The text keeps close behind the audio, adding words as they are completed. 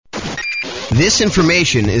This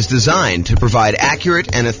information is designed to provide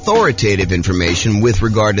accurate and authoritative information with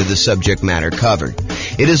regard to the subject matter covered.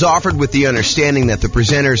 It is offered with the understanding that the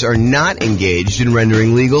presenters are not engaged in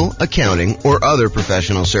rendering legal, accounting, or other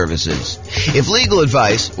professional services. If legal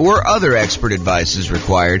advice or other expert advice is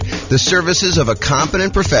required, the services of a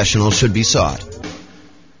competent professional should be sought.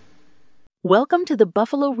 Welcome to the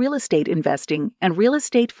Buffalo Real Estate Investing and Real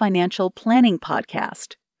Estate Financial Planning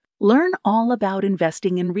Podcast. Learn all about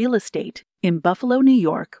investing in real estate in Buffalo, New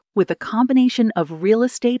York, with a combination of real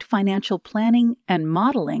estate financial planning and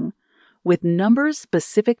modeling with numbers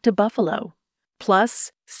specific to Buffalo,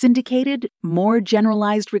 plus syndicated, more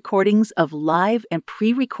generalized recordings of live and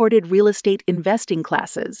pre-recorded real estate investing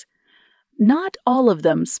classes, not all of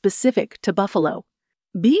them specific to Buffalo.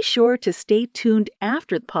 Be sure to stay tuned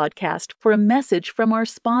after the podcast for a message from our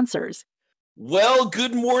sponsors. Well,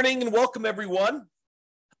 good morning and welcome, everyone.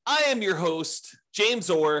 I am your host, James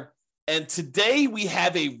Orr, and today we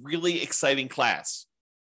have a really exciting class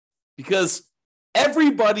because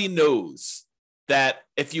everybody knows that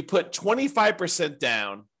if you put 25%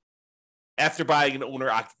 down after buying an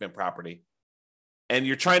owner-occupant property and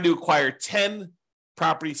you're trying to acquire 10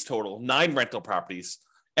 properties total, 9 rental properties,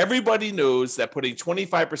 everybody knows that putting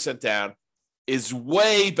 25% down is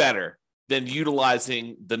way better than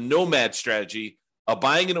utilizing the Nomad strategy of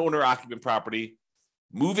buying an owner-occupant property,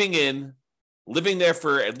 moving in, living there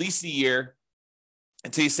for at least a year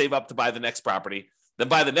until you save up to buy the next property, then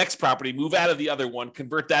buy the next property, move out of the other one,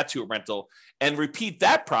 convert that to a rental, and repeat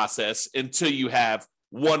that process until you have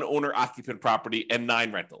 1 owner-occupant property and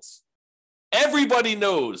 9 rentals. Everybody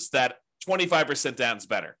knows that 25% down is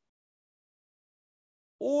better.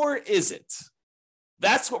 Or is it?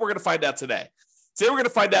 That's what we're going to find out today. Today we're going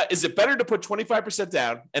to find out, is it better to put 25%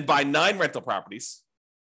 down and buy 9 rental properties?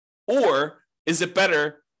 Or is it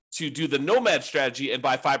better to do the Nomad strategy and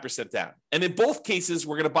buy 5% down? And in both cases,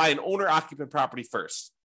 we're going to buy an owner-occupant property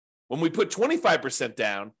first. When we put 25%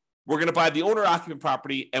 down, we're going to buy the owner-occupant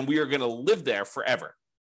property and we are going to live there forever.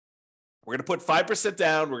 We're going to put 5%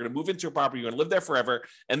 down. We're going to move into a property. You're going to live there forever.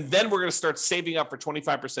 And then we're going to start saving up for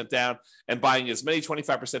 25% down and buying as many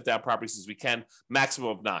 25% down properties as we can, maximum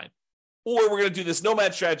of 9. Or we're going to do this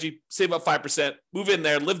Nomad strategy, save up 5%, move in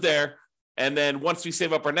there, live there. And then once we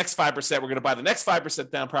save up our next 5%, we're going to buy the next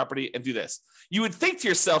 5% down property and do this. You would think to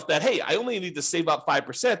yourself that, hey, I only need to save up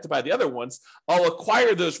 5% to buy the other ones. I'll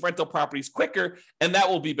acquire those rental properties quicker, and that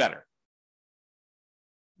will be better.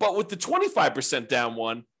 But with the 25% down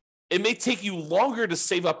one, it may take you longer to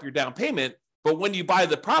save up your down payment, but when you buy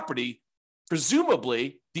the property,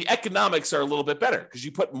 presumably the economics are a little bit better because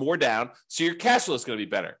you put more down, so your cash flow is going to be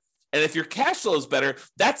better. And if your cash flow is better,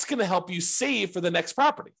 that's going to help you save for the next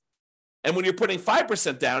property. And when you're putting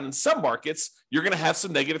 5% down in some markets, you're going to have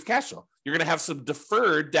some negative cash flow. You're going to have some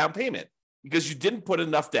deferred down payment because you didn't put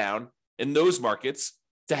enough down in those markets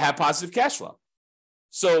to have positive cash flow.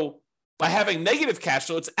 So by having negative cash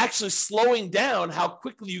flow, it's actually slowing down how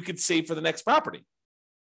quickly you can save for the next property.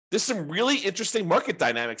 There's some really interesting market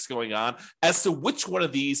dynamics going on as to which one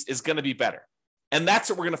of these is going to be better. And that's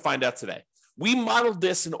what we're going to find out today. We modeled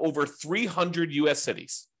this in over 300 U.S.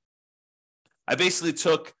 cities. I basically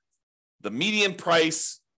took the median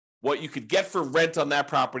price, what you could get for rent on that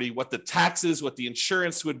property, what the taxes, what the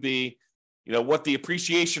insurance would be, what the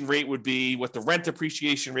appreciation rate would be, what the rent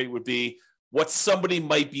appreciation rate would be, what somebody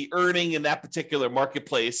might be earning in that particular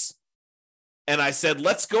marketplace. And I said,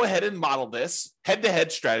 let's go ahead and model this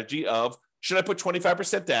head-to-head strategy of, should I put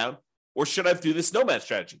 25% down or should I do this Nomad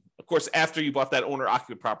strategy? Of course, after you bought that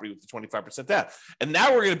owner-occupant property with the 25% down. And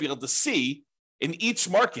now we're going to be able to see in each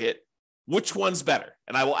market which one's better.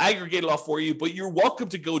 And I will aggregate it all for you, but you're welcome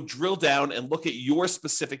to go drill down and look at your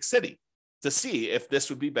specific city to see if this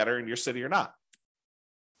would be better in your city or not.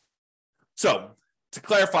 So to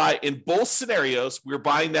clarify, in both scenarios, we're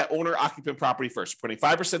buying that owner-occupant property first. We're putting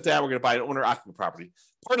 5% down, we're going to buy an owner-occupant property.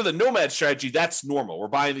 Part of the Nomad strategy, that's normal. We're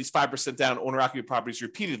buying these 5% down owner-occupant properties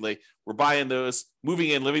repeatedly. We're buying those,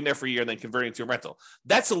 moving in, living there for a year, and then converting to a rental.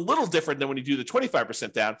 That's a little different than when you do the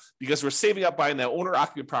 25% down because we're saving up buying that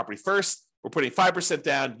owner-occupant property first. We're putting 5%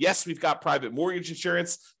 down. Yes, we've got private mortgage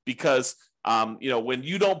insurance because when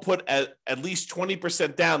you don't put at least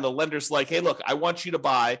 20% down, the lender's like, hey, look, I want you to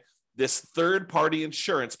buy this third-party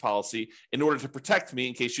insurance policy in order to protect me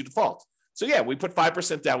in case you default. So yeah, we put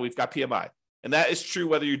 5% down, we've got PMI. And that is true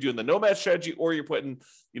whether you're doing the Nomad strategy or you're putting,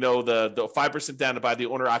 the 5% down to buy the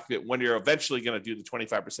owner-occupant when you're eventually going to do the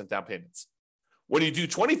 25% down payments. When you do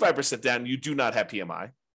 25% down, you do not have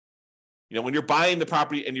PMI. When you're buying the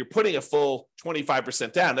property and you're putting a full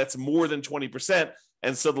 25% down, that's more than 20%.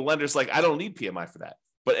 And so the lender's like, I don't need PMI for that.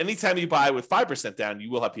 But anytime you buy with 5% down, you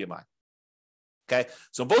will have PMI. Okay,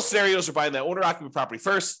 so in both scenarios, we're buying that owner-occupant property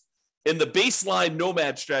first. In the baseline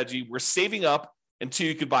Nomad strategy, we're saving up until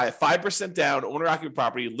you could buy a 5% down owner-occupant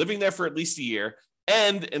property, living there for at least a year,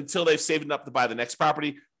 and until they've saved enough to buy the next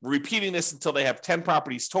property. We're repeating this until they have 10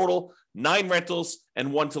 properties total, 9 rentals,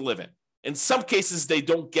 and 1 to live in. In some cases, they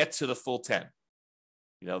don't get to the full 10.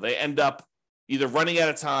 They end up either running out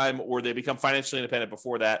of time or they become financially independent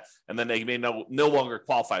before that, and then they may no longer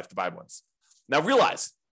qualify to buy ones. Now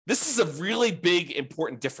realize, this is a really big,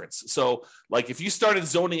 important difference. So like if you started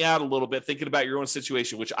zoning out a little bit, thinking about your own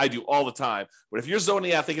situation, which I do all the time, but if you're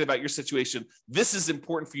zoning out thinking about your situation, this is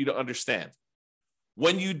important for you to understand.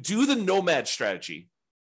 When you do the Nomad strategy,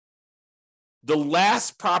 the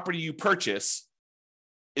last property you purchase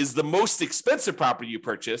is the most expensive property you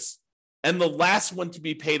purchase and the last one to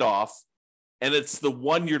be paid off, and it's the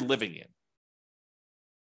one you're living in.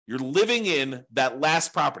 You're living in that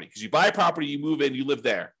last property because you buy a property, you move in, you live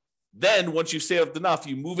there. Then once you've saved enough,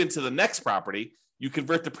 you move into the next property, you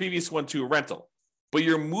convert the previous one to a rental. But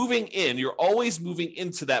you're moving in, you're always moving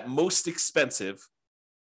into that most expensive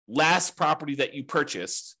last property that you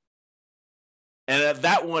purchased. And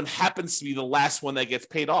that one happens to be the last one that gets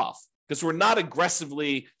paid off because we're not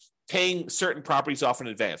aggressively paying certain properties off in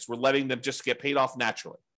advance. We're letting them just get paid off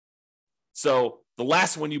naturally. So the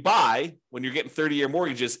last one you buy when you're getting 30-year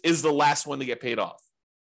mortgages is the last one to get paid off.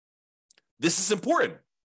 This is important.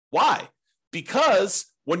 Why? Because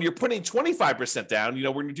when you're putting 25% down,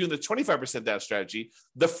 when you're doing the 25% down strategy,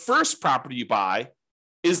 the first property you buy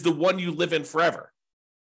is the one you live in forever.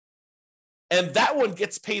 And that one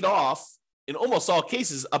gets paid off in almost all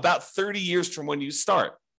cases about 30 years from when you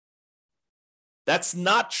start. That's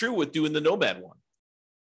not true with doing the Nomad one.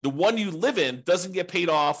 The one you live in doesn't get paid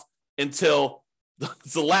off until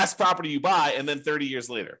it's the last property you buy and then 30 years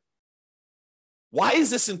later. Why is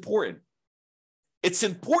this important? It's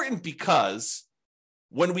important because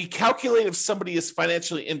when we calculate if somebody is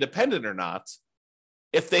financially independent or not,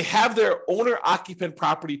 if they have their owner-occupant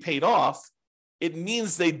property paid off, it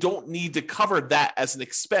means they don't need to cover that as an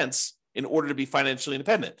expense in order to be financially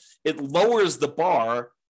independent. It lowers the bar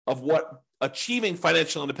of what achieving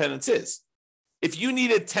financial independence is. If you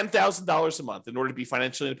needed $10,000 a month in order to be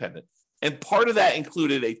financially independent, and part of that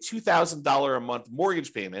included a $2,000 a month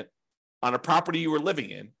mortgage payment on a property you were living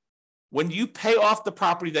in, when you pay off the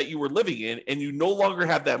property that you were living in and you no longer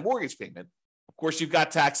have that mortgage payment, of course, you've got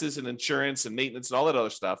taxes and insurance and maintenance and all that other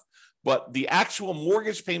stuff, but the actual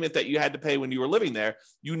mortgage payment that you had to pay when you were living there,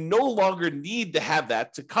 you no longer need to have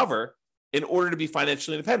that to cover in order to be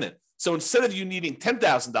financially independent. So instead of you needing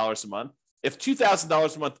 $10,000 a month, if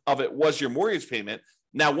 $2,000 a month of it was your mortgage payment,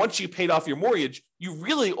 now once you paid off your mortgage, you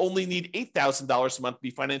really only need $8,000 a month to be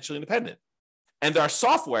financially independent. And our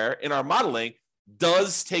software in our modeling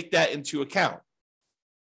does take that into account.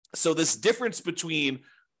 So this difference between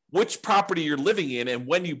which property you're living in and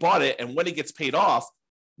when you bought it and when it gets paid off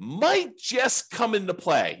might just come into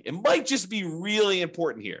play. It might just be really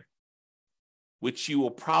important here, which you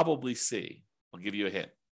will probably see. I'll give you a hint.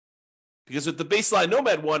 Because with the baseline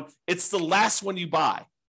Nomad one, it's the last one you buy.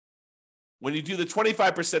 When you do the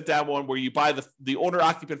 25% down one where you buy the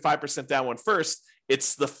owner-occupant 5% down one first,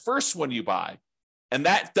 it's the first one you buy. And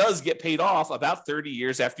that does get paid off about 30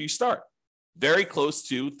 years after you start. Very close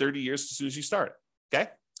to 30 years as soon as you start. Okay?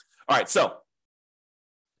 All right, so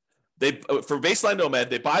for baseline Nomad,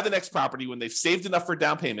 they buy the next property when they've saved enough for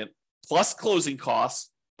down payment, plus closing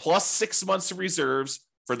costs, plus 6 months of reserves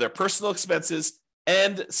for their personal expenses,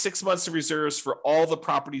 and 6 months of reserves for all the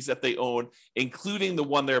properties that they own, including the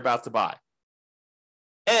one they're about to buy.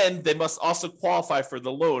 And they must also qualify for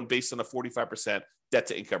the loan based on a 45% debt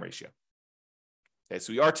to income ratio. Okay,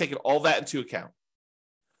 so we are taking all that into account.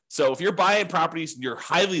 So if you're buying properties and you're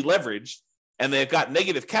highly leveraged and they've got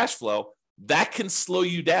negative cash flow, that can slow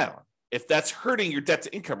you down if that's hurting your debt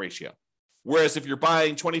to income ratio. Whereas if you're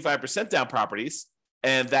buying 25% down properties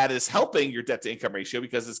and that is helping your debt to income ratio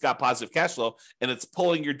because it's got positive cash flow and it's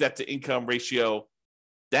pulling your debt to income ratio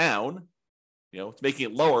down, it's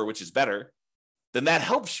making it lower, which is better, then that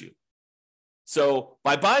helps you. So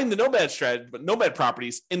by buying the Nomad strategy, but Nomad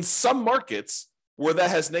properties in some markets where that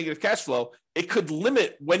has negative cash flow, it could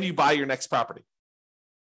limit when you buy your next property.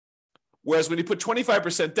 Whereas when you put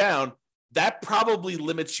 25% down, that probably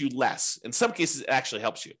limits you less. In some cases, it actually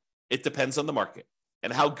helps you. It depends on the market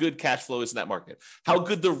and how good cash flow is in that market, how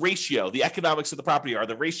good the ratio, the economics of the property are,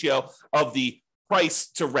 the ratio of the price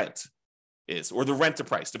to rent is, or the rent to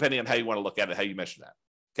price, depending on how you want to look at it, how you measure that.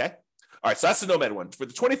 Okay. All right, so that's the Nomad one. For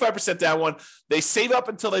the 25% down one, they save up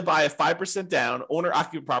until they buy a 5% down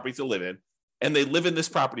owner-occupant property to live in, and they live in this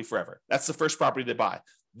property forever. That's the first property they buy.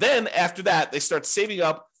 Then after that, they start saving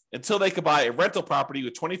up until they could buy a rental property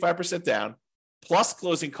with 25% down, plus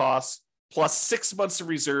closing costs, plus 6 months of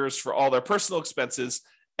reserves for all their personal expenses,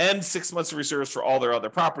 and 6 months of reserves for all their other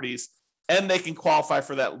properties. And they can qualify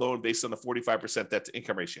for that loan based on the 45% debt to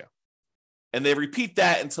income ratio. And they repeat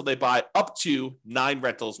that until they buy up to 9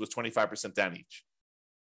 rentals with 25% down each.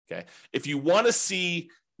 Okay. If you want to see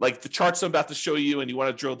like the charts I'm about to show you and you want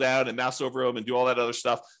to drill down and mouse over them and do all that other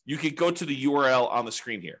stuff, you can go to the URL on the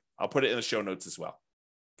screen here. I'll put it in the show notes as well.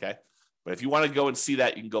 Okay. But if you want to go and see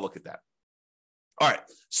that, you can go look at that. All right.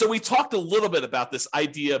 So we talked a little bit about this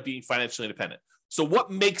idea of being financially independent. So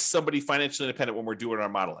what makes somebody financially independent when we're doing our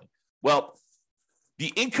modeling? Well,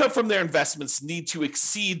 the income from their investments need to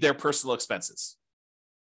exceed their personal expenses.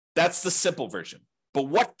 That's the simple version. But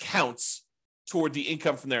what counts toward the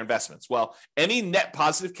income from their investments? Well, any net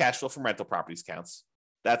positive cash flow from rental properties counts.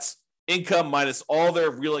 That's income minus all their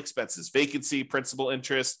real expenses, vacancy, principal,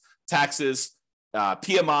 interest, taxes,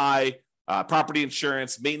 PMI, property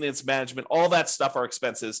insurance, maintenance, management, all that stuff are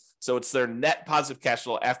expenses. So it's their net positive cash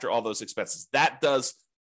flow after all those expenses. That does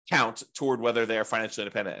count toward whether they are financially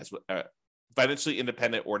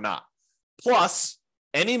independent or not. Plus,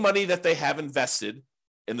 any money that they have invested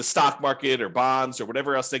in the stock market or bonds or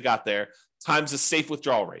whatever else they got there times a safe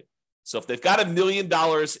withdrawal rate. So if they've got $1 million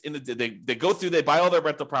they go through, they buy all their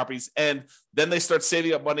rental properties, and then they start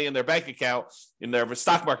saving up money in their bank account, in their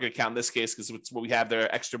stock market account in this case, because it's what we have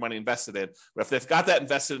their extra money invested in. But if they've got that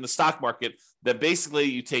invested in the stock market, then basically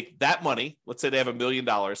you take that money, let's say they have $1 million,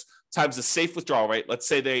 times the safe withdrawal rate. Let's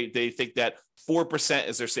say they think that 4%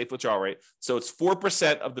 is their safe withdrawal rate. So it's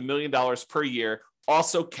 4% of the $1 million per year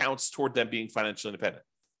also counts toward them being financially independent.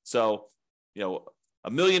 So,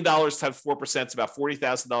 $1 million times 4% is about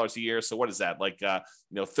 $40,000 a year. So what is that? Like,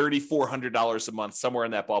 $3,400 a month, somewhere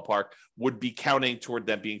in that ballpark would be counting toward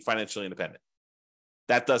them being financially independent.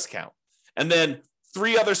 That does count. And then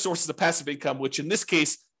 3 other sources of passive income, which in this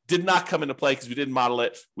case did not come into play because we didn't model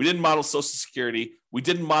it. We didn't model Social Security. We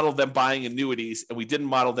didn't model them buying annuities, and we didn't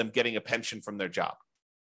model them getting a pension from their job.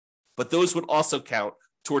 But those would also count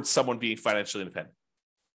towards someone being financially independent.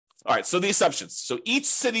 All right, so the assumptions. So each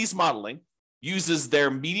city's modeling uses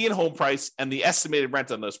their median home price and the estimated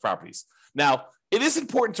rent on those properties. Now, it is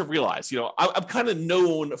important to realize, I'm kind of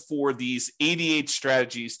known for these 88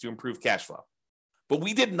 strategies to improve cash flow, but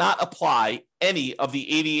we did not apply any of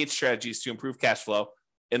the 88 strategies to improve cash flow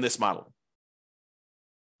in this modeling.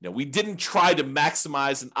 We didn't try to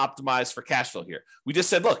maximize and optimize for cash flow here. We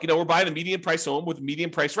just said, look, we're buying a median price home with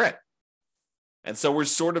median price rent. And so we're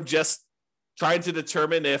sort of just trying to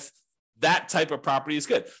determine if that type of property is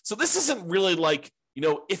good. So this isn't really like,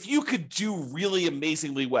 if you could do really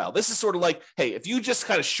amazingly well. This is sort of like, hey, if you just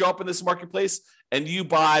kind of show up in this marketplace and you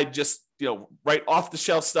buy just, right off the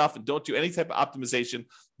shelf stuff and don't do any type of optimization,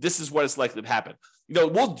 this is what is likely to happen.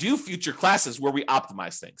 We'll do future classes where we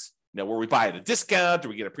optimize things, where we buy at a discount or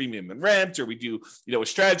we get a premium in rent or we do, a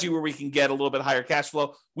strategy where we can get a little bit higher cash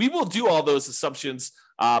flow. We will do all those assumptions,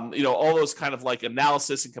 all those kind of like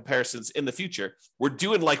analysis and comparisons in the future. We're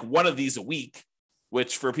doing like one of these a week,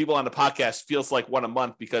 which for people on the podcast feels like one a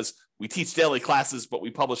month because we teach daily classes, but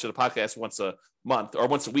we publish a podcast once a month or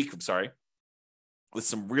once a week, with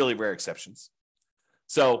some really rare exceptions.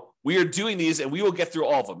 So we are doing these and we will get through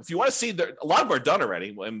all of them. If you want to see, a lot of them are done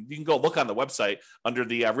already. And you can go look on the website under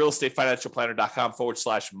the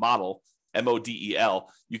realestatefinancialplanner.com/model, MODEL.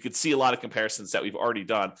 You can see a lot of comparisons that we've already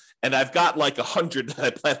done. And I've got like 100 that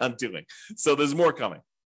I plan on doing. So there's more coming.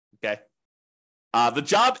 Okay. The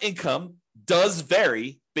job income does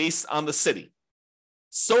vary based on the city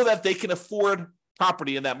so that they can afford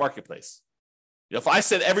property in that marketplace. If I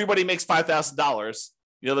said everybody makes $5,000,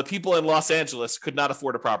 the people in Los Angeles could not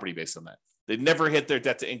afford a property based on that. They'd never hit their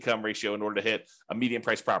debt to income ratio in order to hit a median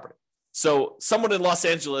price property. So someone in Los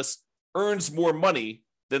Angeles earns more money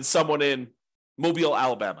than someone in Mobile,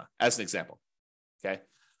 Alabama, as an example. Okay.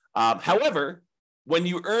 However, when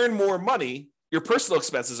you earn more money, your personal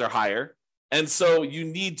expenses are higher. And so you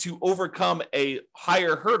need to overcome a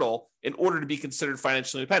higher hurdle in order to be considered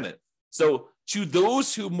financially independent. So to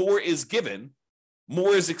those who more is given,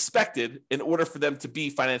 more is expected in order for them to be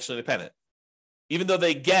financially independent. Even though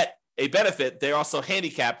they get a benefit, they're also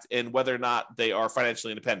handicapped in whether or not they are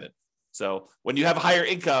financially independent. So when you have a higher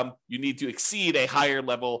income, you need to exceed a higher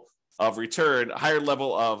level of return, a higher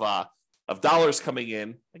level of dollars coming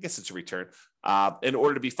in. I guess it's a return in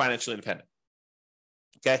order to be financially independent.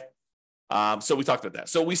 Okay. So we talked about that.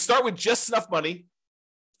 So we start with just enough money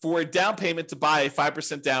for a down payment to buy a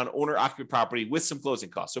 5% down owner-occupant property with some closing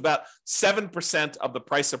costs. So about 7% of the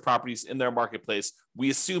price of properties in their marketplace, we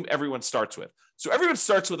assume everyone starts with. So everyone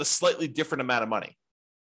starts with a slightly different amount of money.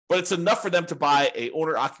 but it's enough for them to buy a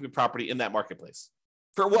owner-occupant property in that marketplace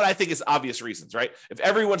for what I think is obvious reasons, right? If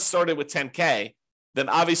everyone started with 10K, then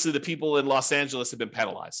obviously the people in Los Angeles have been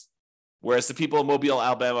penalized, whereas the people in Mobile,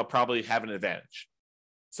 Alabama probably have an advantage.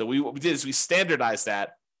 So what we did is we standardized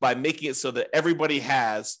that by making it so that everybody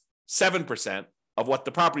has 7% of what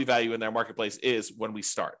the property value in their marketplace is when we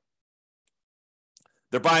start.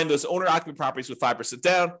 They're buying those owner-occupant properties with 5%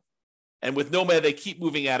 down, and with Nomad, they keep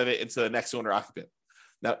moving out of it into the next owner-occupant.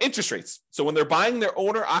 Now, interest rates. So when they're buying their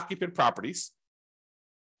owner-occupant properties,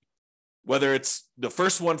 whether it's the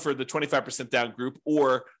first one for the 25% down group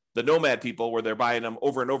or the Nomad people where they're buying them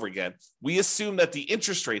over and over again, we assume that the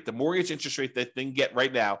interest rate, the mortgage interest rate that they can get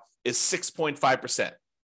right now is 6.5%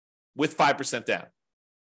 with 5% down.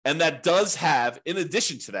 And that does have, in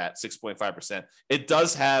addition to that 6.5%, it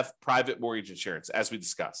does have private mortgage insurance, as we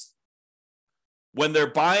discussed. When they're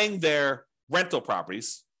buying their rental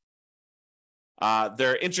properties,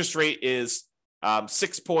 their interest rate is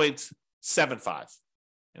 6.75.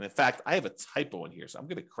 And in fact, I have a typo in here, so I'm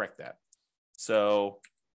going to correct that. So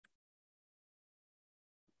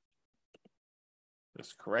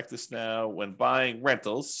let's correct this now. When buying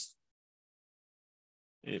rentals,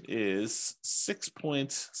 it is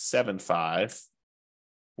 6.75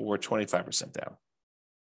 for 25% down.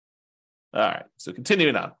 All right, so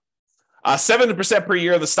continuing on. 7% per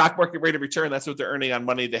year of the stock market rate of return. That's what they're earning on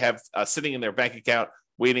money they have sitting in their bank account,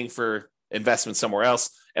 waiting for investment somewhere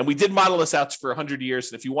else. And we did model this out for 100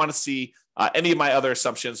 years. And if you want to see any of my other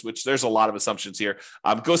assumptions, which there's a lot of assumptions here,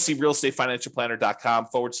 go see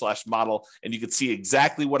realestatefinancialplanner.com/model, and you can see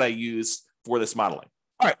exactly what I use for this modeling.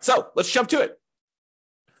 All right, so let's jump to it.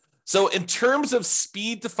 So in terms of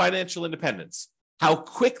speed to financial independence, how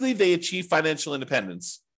quickly they achieve financial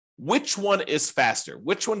independence, which one is faster?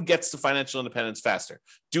 Which one gets to financial independence faster?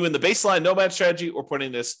 Doing the baseline Nomad strategy or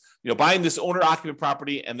putting this, buying this owner-occupant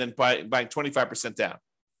property and then buying 25% down?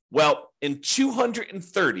 Well, in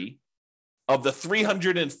 230 of the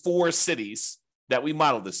 304 cities that we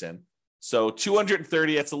modeled this in, so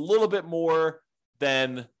 230, that's a little bit more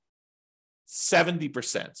than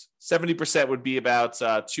 70%. 70% would be about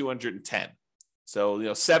 210.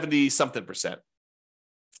 So, 70 something percent.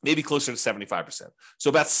 Maybe closer to 75%. So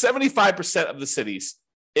about 75% of the cities,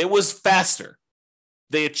 it was faster.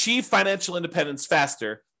 They achieved financial independence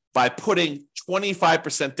faster by putting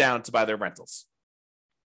 25% down to buy their rentals.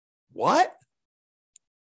 What?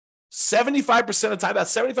 75% of the time, about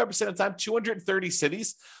 75% of the time, 230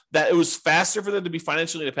 cities, that it was faster for them to be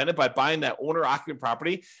financially independent by buying that owner-occupant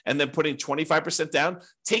property and then putting 25% down,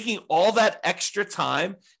 taking all that extra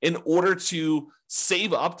time in order to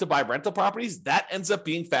save up to buy rental properties, that ends up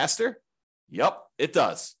being faster? Yep, it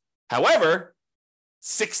does. However,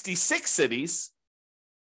 66 cities,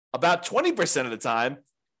 about 20% of the time,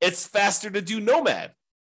 it's faster to do Nomad.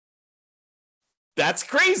 That's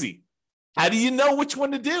crazy. How do you know which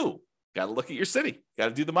one to do? Got to look at your city. Got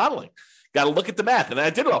to do the modeling. Got to look at the math. And I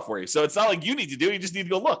did it all for you. So it's not like you need to do it. You just need to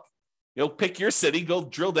go look. Pick your city, go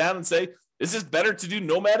drill down and say, is this better to do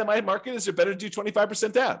Nomad in my market? Is it better to do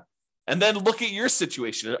 25% down? And then look at your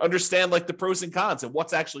situation and understand the pros and cons and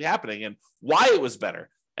what's actually happening and why it was better.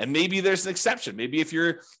 And maybe there's an exception. Maybe if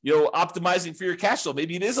you're, optimizing for your cash flow,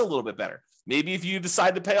 maybe it is a little bit better. Maybe if you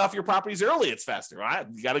decide to pay off your properties early, it's faster. Right?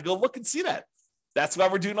 You got to go look and see that. That's why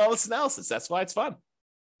we're doing all this analysis. That's why it's fun.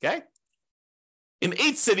 Okay. In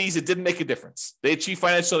 8 cities, it didn't make a difference. They achieved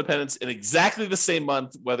financial independence in exactly the same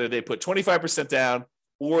month, whether they put 25% down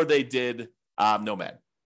or they did Nomad.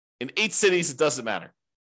 In 8 cities, it doesn't matter.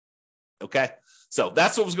 Okay. So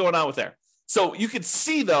that's what was going on with there. So you can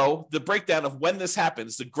see, though, the breakdown of when this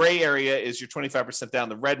happens. The gray area is your 25% down.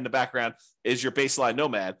 The red in the background is your baseline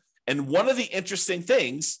Nomad. And one of the interesting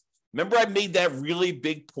things, remember I made that really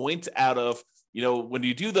big point out of, when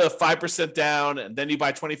you do the 5% down and then you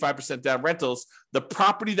buy 25% down rentals, the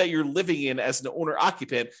property that you're living in as an owner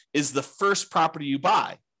occupant is the first property you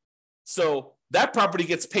buy. So that property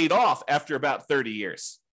gets paid off after about 30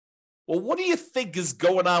 years. Well, what do you think is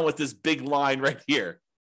going on with this big line right here?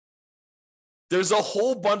 There's a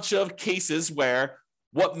whole bunch of cases where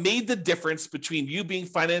what made the difference between you being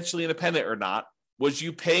financially independent or not was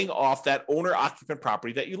you paying off that owner occupant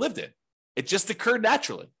property that you lived in. It just occurred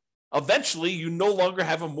naturally. Eventually, you no longer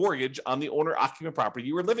have a mortgage on the owner-occupant property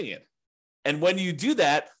you were living in. And when you do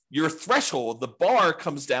that, your threshold, the bar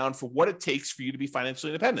comes down for what it takes for you to be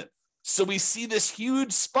financially independent. So we see this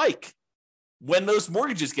huge spike when those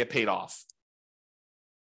mortgages get paid off.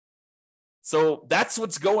 So that's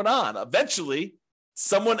what's going on. Eventually,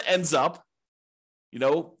 someone ends up,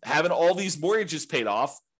 having all these mortgages paid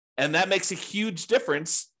off, and that makes a huge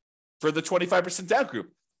difference for the 25% down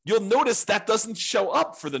group. you'll notice that doesn't show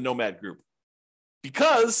up for the Nomad group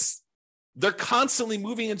because they're constantly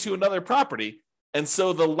moving into another property. And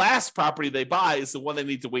so the last property they buy is the one they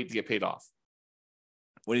need to wait to get paid off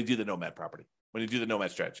when you do the Nomad property, when you do the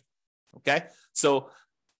Nomad strategy. Okay. So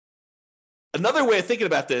another way of thinking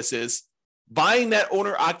about this is buying that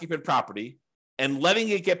owner-occupant property and letting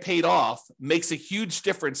it get paid off makes a huge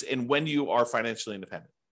difference in when you are financially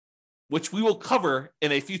independent, which we will cover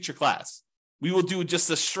in a future class. We will do just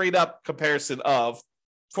a straight up comparison of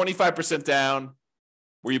 25% down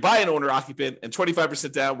where you buy an owner-occupant and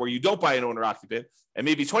 25% down where you don't buy an owner-occupant, and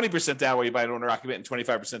maybe 20% down where you buy an owner-occupant and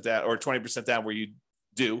 25% down, or 20% down where you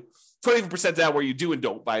do, 20% down where you do and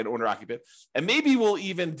don't buy an owner-occupant. And maybe we'll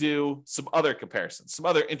even do some other comparisons, some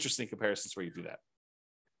other interesting comparisons where you do that.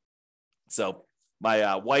 So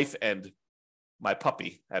my wife and my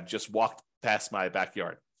puppy have just walked past my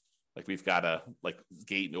backyard. Like we've got a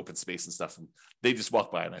gate and open space and stuff. And they just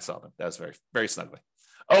walked by and I saw them. That was very, very snuggly.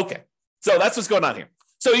 Okay. So that's what's going on here.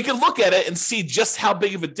 So you can look at it and see just how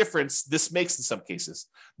big of a difference this makes in some cases.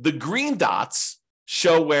 The green dots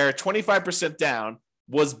show where 25% down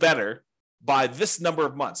was better by this number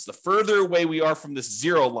of months. The further away we are from this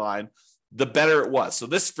zero line, the better it was. So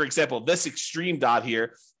this, for example, this extreme dot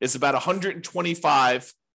here is about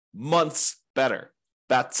 125 months better,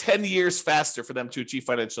 about 10 years faster for them to achieve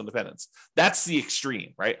financial independence. That's the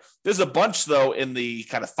extreme, right? There's a bunch, though, in the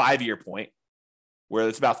kind of 5-year point where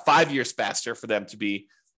it's about 5 years faster for them to be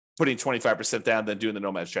putting 25% down than doing the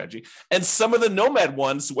Nomad strategy. And some of the Nomad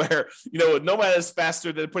ones where, Nomad is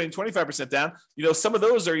faster than putting 25% down, some of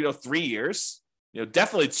those are, 3 years,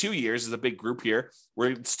 definitely 2 years is a big group here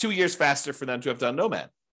where it's 2 years faster for them to have done Nomad.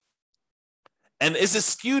 And is it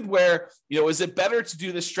skewed where, is it better to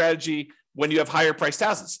do this strategy when you have higher priced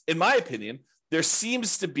houses? In my opinion, there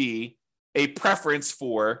seems to be a preference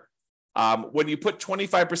for when you put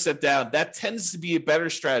 25% down, that tends to be a better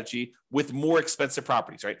strategy with more expensive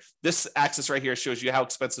properties, right? This axis right here shows you how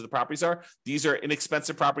expensive the properties are. These are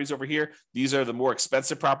inexpensive properties over here. These are the more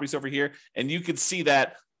expensive properties over here. And you can see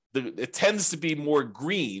that it tends to be more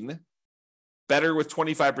green, better with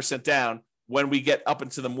 25% down when we get up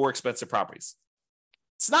into the more expensive properties.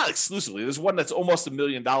 It's not exclusively. There's one that's almost $1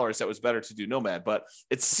 million that was better to do Nomad, but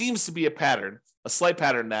it seems to be a pattern, a slight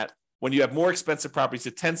pattern that when you have more expensive properties,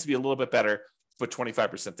 it tends to be a little bit better to put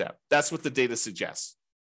 25% down. That's what the data suggests.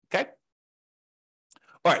 Okay.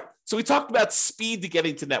 All right. So we talked about speed to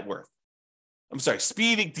getting to net worth.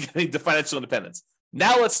 Speed to getting to financial independence.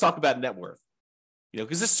 Now let's talk about net worth.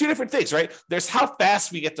 Because there's two different things, right? There's how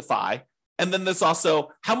fast we get to FI, and then there's also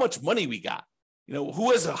how much money we got.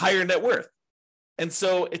 Who has a higher net worth? And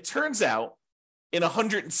so it turns out in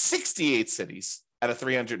 168 cities out of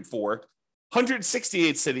 304,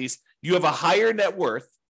 168 cities, you have a higher net worth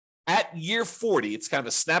at year 40. It's kind of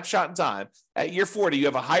a snapshot in time. At year 40, you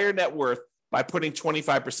have a higher net worth by putting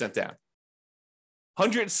 25% down.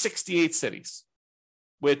 168 cities,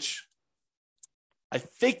 which I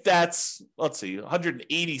think that's,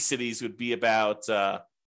 180 cities would be about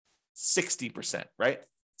 60%, right?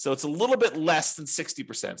 So it's a little bit less than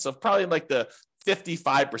 60%. So probably like the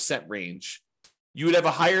 55% range, you would have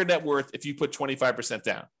a higher net worth if you put 25%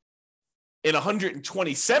 down. In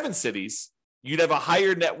 127 cities, you'd have a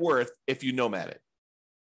higher net worth if you Nomad it.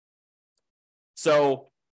 So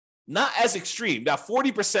not as extreme. Now,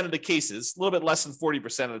 40% of the cases, a little bit less than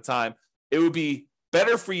 40% of the time, it would be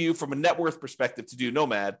better for you from a net worth perspective to do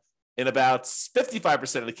Nomad. In about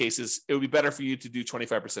 55% of the cases, it would be better for you to do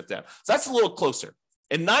 25% down. So that's a little closer.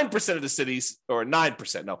 In 9% of the cities, or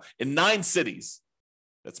 9%, no, in 9 cities,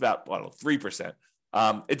 that's about, 3%,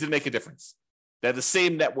 it didn't make a difference. They had the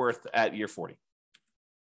same net worth at year 40.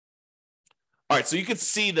 All right, so you can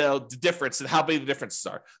see the difference and how big the differences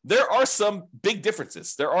are. There are some big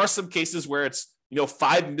differences. There are some cases where it's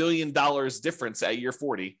 $5 million difference at year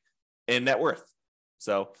 40 in net worth.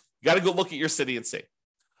 So you got to go look at your city and see.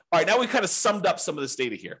 All right, now we kind of summed up some of this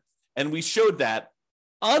data here, and we showed that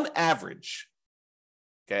on average,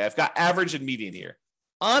 okay, I've got average and median here.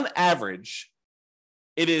 On average,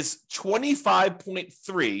 it is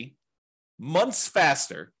 25.3 months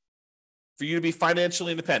faster for you to be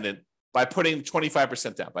financially independent by putting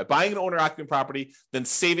 25% down, by buying an owner-occupant property, then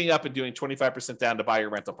saving up and doing 25% down to buy your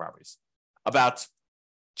rental properties. About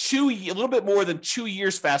a little bit more than 2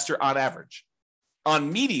 years faster on average.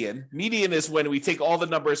 On median is when we take all the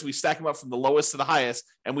numbers, we stack them up from the lowest to the highest,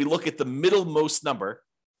 and we look at the middlemost number.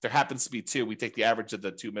 There happens to be 2. We take the average of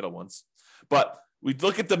the 2 middle ones. But we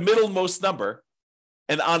look at the middlemost number,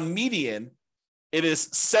 and on median, it is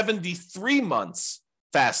 73 months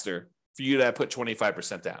faster for you to put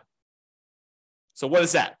 25% down. So what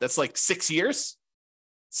is that? That's like 6 years.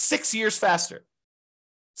 6 years faster.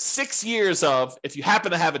 6 years of, if you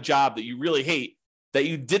happen to have a job that you really hate, that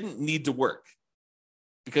you didn't need to work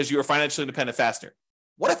because you were financially independent faster.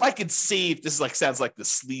 What if I could save, this is like, sounds like the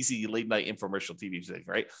sleazy late night infomercial TV thing,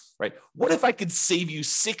 right? Right. What if I could save you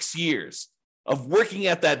 6 years of working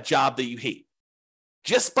at that job that you hate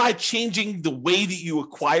just by changing the way that you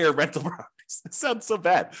acquire rental properties? That sounds so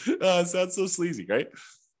bad. It sounds so sleazy, right?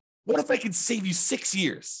 What if I could save you 6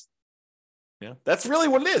 years? Yeah, that's really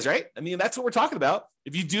what it is, right? I mean, that's what we're talking about.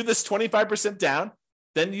 If you do this 25% down,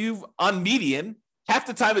 then you've, on median, half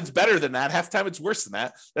the time it's better than that. Half the time it's worse than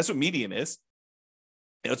that. That's what median is.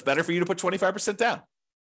 It's better for you to put 25% down.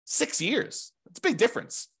 6 years. That's a big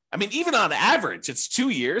difference. I mean, even on average, it's 2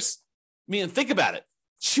 years. I mean, think about it.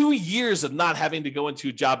 2 years of not having to go into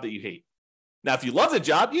a job that you hate. Now, if you love the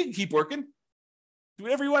job, you can keep working. Do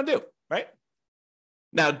whatever you want to do, right?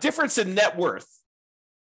 Now, difference in net worth.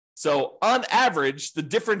 So on average, the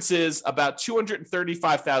difference is about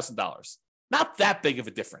 $235,000. Not that big of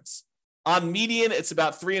a difference. On median, it's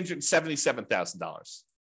about $377,000.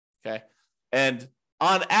 Okay. And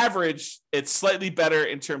on average, it's slightly better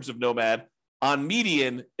in terms of Nomad. On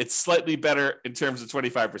median, it's slightly better in terms of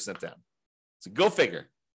 25% down. So go figure.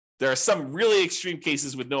 There are some really extreme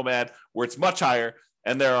cases with Nomad where it's much higher,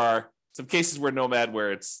 and there are some cases where Nomad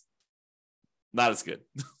where it's not as good.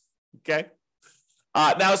 Okay.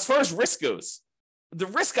 Now, as far as risk goes, the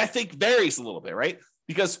risk, I think, varies a little bit, right?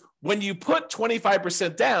 Because when you put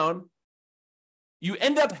 25% down, you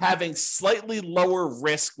end up having slightly lower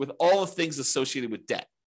risk with all the things associated with debt.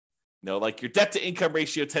 You know, like your debt to income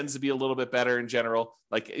ratio tends to be a little bit better in general.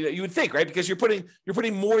 Like you would think, right? Because you're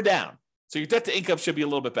putting more down. So your debt to income should be a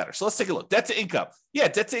little bit better. So let's take a look. Debt to income. Yeah,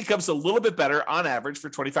 debt to income is a little bit better on average for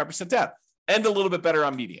 25% down and a little bit better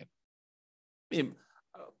on median. I mean,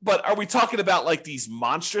 but are we talking about like these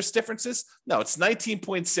monstrous differences? No, it's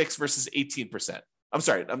 19.6 versus 18%. I'm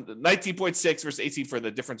sorry, 19.6 versus 18 for the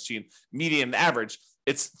difference between median and average.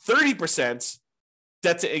 It's 30%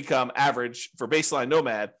 debt to income average for baseline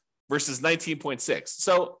Nomad versus 19.6.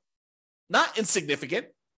 So not insignificant,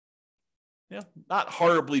 not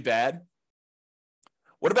horribly bad.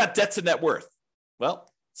 What about debt to net worth? Well,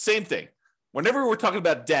 same thing. Whenever we're talking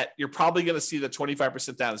about debt, you're probably going to see that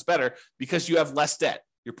 25% down is better because you have less debt.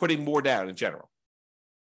 You're putting more down in general.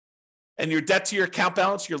 And your debt to your account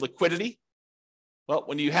balance, your liquidity. Well,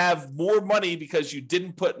 when you have more money because you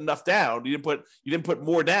didn't put enough down, you didn't put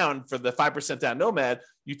more down for the 5% down Nomad,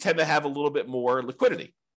 you tend to have a little bit more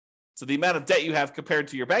liquidity. So the amount of debt you have compared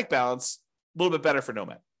to your bank balance, a little bit better for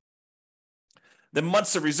Nomad. The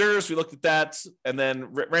months of reserves, we looked at that, and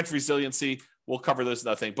then rent resiliency, we'll cover those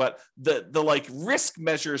another thing. But the like risk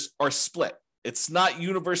measures are split. It's not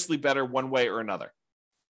universally better one way or another.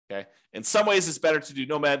 Okay. In some ways, it's better to do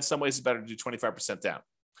Nomad. In some ways, it's better to do 25% down.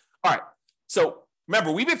 All right. So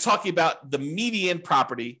remember, we've been talking about the median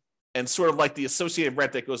property and sort of like the associated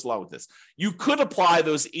rent that goes along with this. You could apply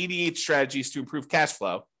those 88 strategies to improve cash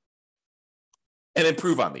flow and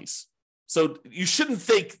improve on these. So you shouldn't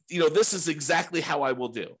think, this is exactly how I will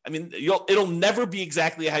do. I mean, it'll never be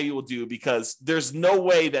exactly how you will do because there's no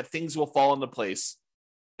way that things will fall into place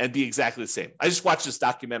and be exactly the same. I just watched this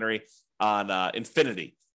documentary on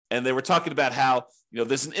Infinity. And they were talking about how,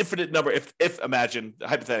 there's an infinite number, if imagine,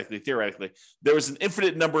 hypothetically, theoretically, there was an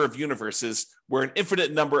infinite number of universes where an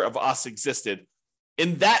infinite number of us existed.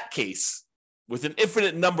 In that case, with an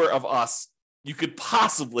infinite number of us, you could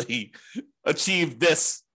possibly achieve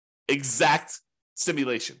this exact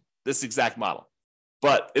simulation, this exact model.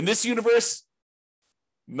 But in this universe,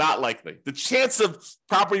 not likely. The chance of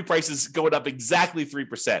property prices going up exactly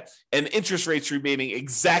 3% and interest rates remaining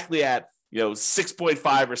exactly at 6.5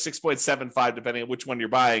 or 6.75, depending on which one you're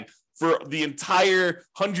buying, for the entire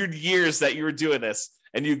 100 years that you were doing this,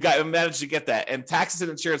 and you managed to get that, and taxes and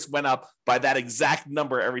insurance went up by that exact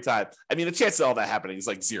number every time. I mean, the chance of all that happening is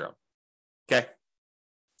like zero. Okay.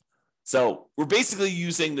 So we're basically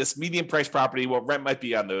using this median price property, what rent might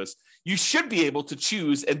be on those. You should be able to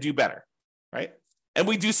choose and do better, right? And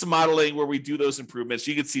we do some modeling where we do those improvements.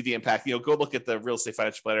 You can see the impact. Go look at the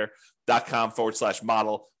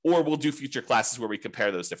realestatefinancialplanner.com/model, or we'll do future classes where we compare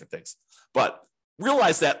those different things. But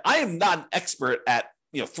realize that I am not an expert at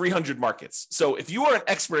 300 markets. So if you are an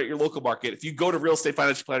expert at your local market, if you go to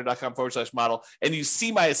realestatefinancialplanner.com/model and you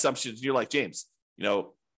see my assumptions, you're like, James,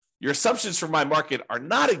 your assumptions for my market are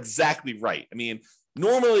not exactly right. I mean,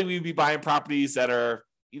 normally we'd be buying properties that are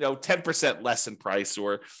 10% less in price,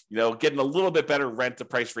 or, getting a little bit better rent to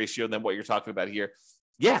price ratio than what you're talking about here.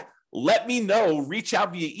 Yeah. Let me know, reach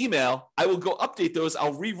out via email. I will go update those.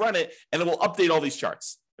 I'll rerun it and it will update all these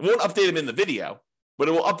charts. It won't update them in the video, but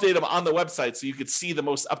it will update them on the website so you could see the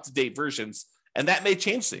most up-to-date versions. And that may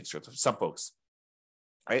change things for some folks,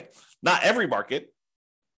 right? Not every market,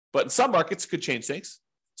 but in some markets could change things.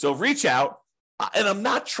 So reach out. And I'm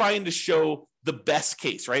not trying to show the best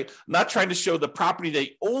case, right? I'm not trying to show the property that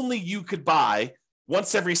only you could buy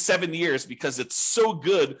once every 7 years because it's so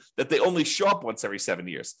good that they only show up once every 7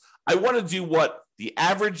 years. I want to do what the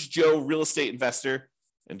average Joe real estate investor,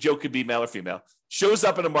 and Joe could be male or female, shows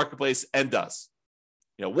up in a marketplace and does.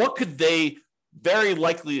 What could they very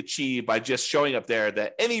likely achieve by just showing up there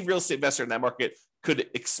that any real estate investor in that market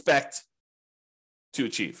could expect to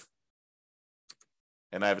achieve?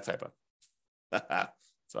 And I have a typo.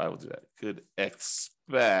 So I will do that. Could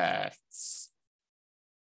expect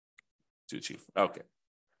to achieve. Okay.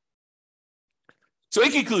 So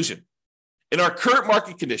in conclusion, in our current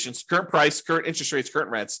market conditions, current price, current interest rates,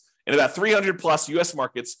 current rents, in about 300 plus US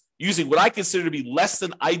markets, using what I consider to be less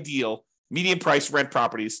than ideal median price rent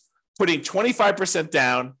properties, putting 25%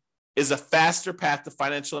 down is a faster path to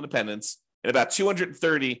financial independence in about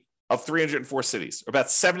 230 of 304 cities, or about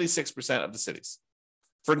 76% of the cities.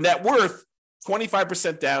 For net worth,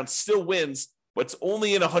 25% down still wins, but it's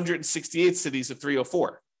only in 168 cities of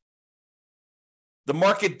 304. The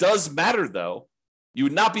market does matter, though. You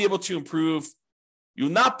would not be able to improve. You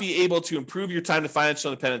will not be able to improve your time to financial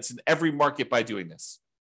independence in every market by doing this.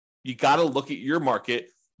 You got to look at your market,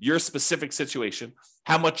 your specific situation,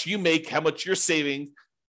 how much you make, how much you're saving,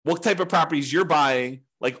 what type of properties you're buying.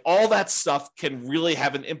 Like all that stuff can really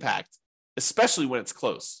have an impact, especially when it's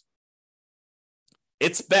close.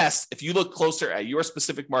 It's best if you look closer at your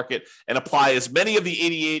specific market and apply as many of the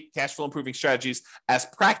 88 cash flow improving strategies as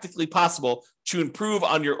practically possible to improve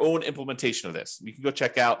on your own implementation of this. You can go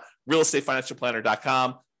check out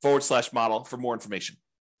realestatefinancialplanner.com/model for more information.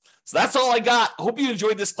 So that's all I got. I hope you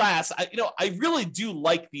enjoyed this class. I really do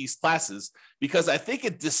like these classes because I think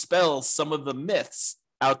it dispels some of the myths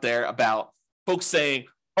out there about folks saying,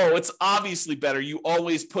 oh, it's obviously better. You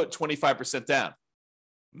always put 25% down.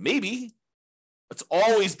 Maybe. It's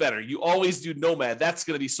always better. You always do Nomad. That's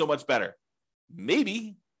going to be so much better.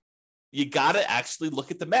 Maybe. You got to actually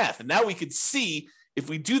look at the math. And now we can see if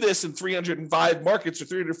we do this in 305 markets or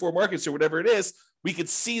 304 markets or whatever it is, we could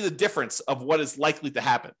see the difference of what is likely to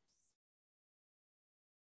happen.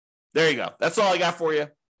 There you go. That's all I got for you.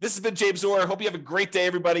 This has been James Orr. Hope you have a great day,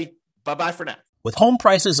 everybody. Bye-bye for now. With home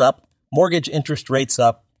prices up, mortgage interest rates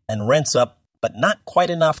up, and rents up, but not quite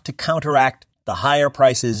enough to counteract the higher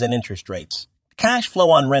prices and interest rates, cash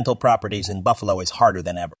flow on rental properties in Buffalo is harder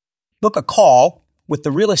than ever. Book a call with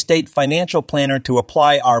the Real Estate Financial Planner to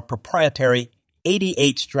apply our proprietary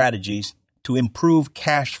 88 strategies to improve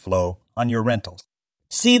cash flow on your rentals.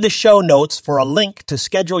 See the show notes for a link to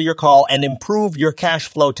schedule your call and improve your cash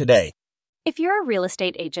flow today. If you're a real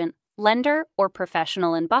estate agent, lender, or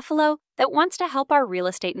professional in Buffalo that wants to help our real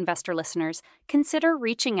estate investor listeners, consider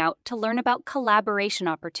reaching out to learn about collaboration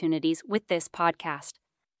opportunities with this podcast.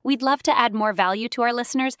 We'd love to add more value to our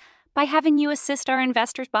listeners by having you assist our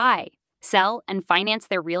investors buy, sell, and finance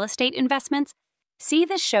their real estate investments. See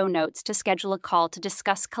the show notes to schedule a call to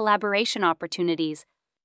discuss collaboration opportunities